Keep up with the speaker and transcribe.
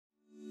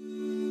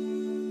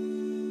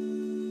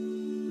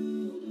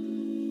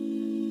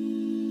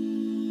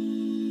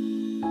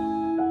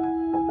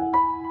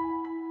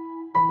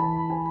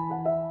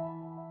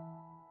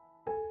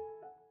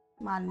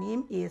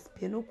name is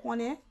Bendu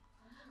Conneh.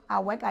 I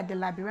work at the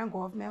Liberian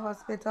Government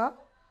Hospital,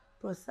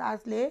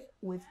 precisely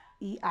with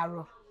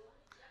ER.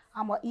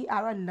 I'm an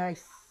ER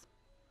nurse.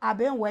 I've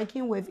been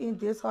working within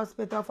this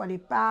hospital for the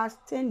past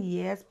 10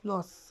 years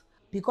plus.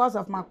 Because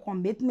of my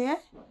commitment,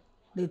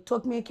 they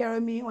took me,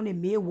 carried me on the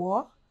main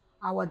ward.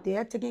 I was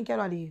there taking care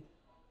of the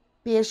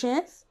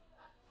patients.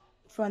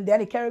 From there,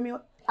 they carried me.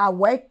 I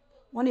work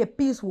on the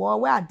peace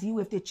ward where I deal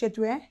with the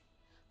children,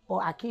 but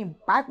I came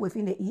back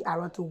within the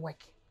ER to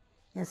work.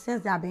 And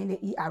since then, I've been in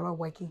the ER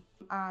working.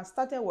 I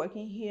started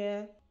working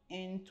here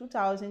in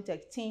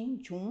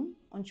 2013,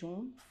 on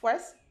June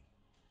 1st.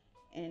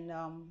 And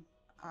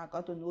I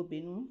got to know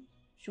Bendu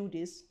through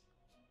this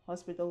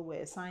hospital. We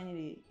were assigned in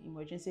the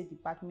emergency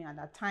department at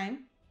that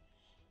time.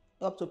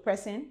 Up to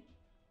present,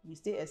 we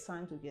stay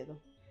assigned together.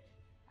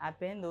 I've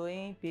been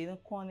knowing Bendu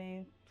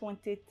Conneh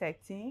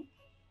 2013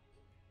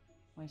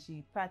 when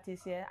she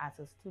practiced here as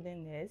a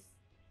student nurse.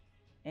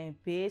 And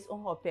based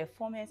on her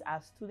performance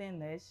as student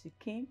nurse, she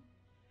came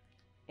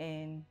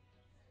and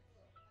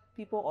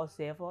people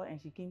observed her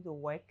and she came to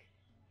work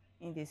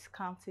in this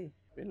county.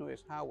 Bendu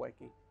is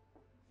hardworking.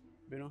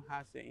 Bendu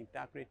has the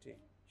integrity.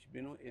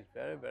 Bendu is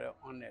very, very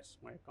honest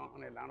when it comes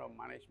on the line of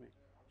management.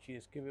 She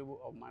is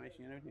capable of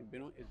managing everything.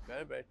 Bendu is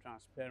very, very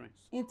transparent.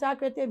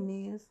 Integrity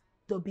means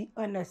to be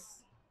honest.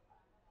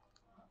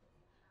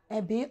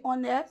 And being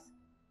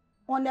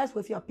honest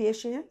with your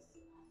patients,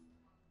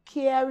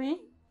 caring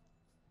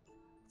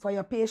for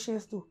your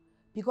patients too.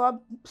 Because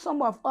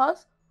some of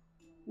us,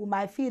 we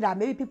might feel that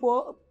maybe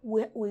people,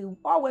 we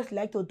always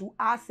like to do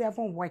ourselves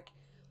work.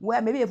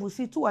 Where maybe if we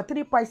see 2 or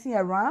 3 persons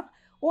around,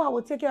 oh, I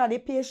will take care of the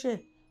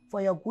patient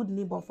for your good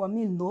need. But for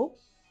me, no.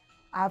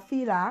 I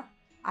feel that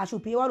I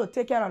should be able to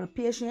take care of the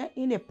patient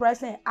in the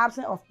presence and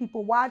absence of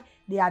people while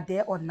they are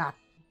there or not.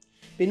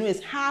 Bendu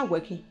is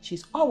hardworking.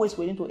 She's always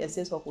willing to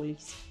assist her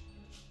colleagues.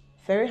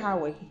 Very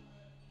hardworking.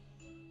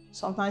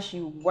 Sometimes she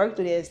will work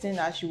to the extent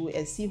that she will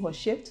exceed her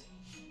shift.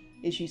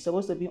 If she's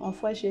supposed to be on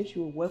 4 shifts, she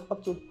will work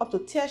up to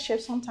 10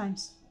 shifts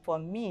sometimes. For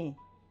me,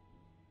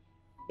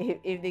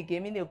 if they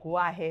give me the go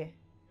ahead,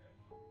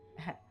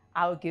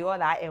 I will give her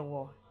that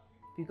award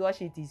because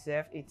she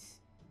deserves it.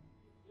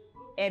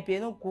 And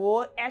Bendu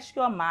go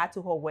extra mile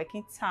to her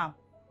working time.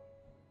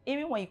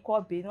 Even when you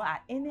call Bendu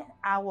at any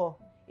hour,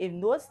 if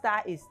no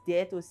staff is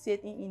there to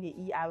sit in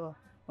the ER,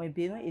 when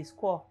Bendu is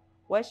called,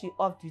 when she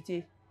off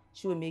duty,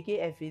 she will make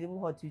it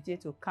available her duty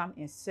to come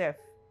and serve.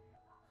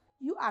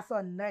 You as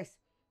a nurse,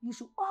 you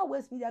should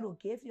always be there to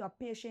give your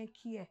patient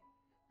care.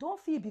 Don't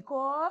feel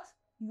because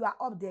you are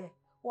up there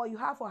or you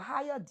have a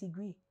higher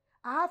degree.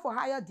 I have a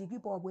higher degree,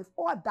 but with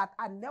all that,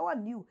 I never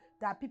knew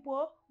that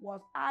people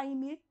was eyeing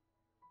me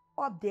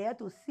up there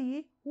to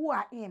see who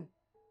I am.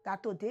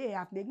 That today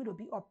have made me to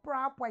be a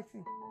proud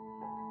person.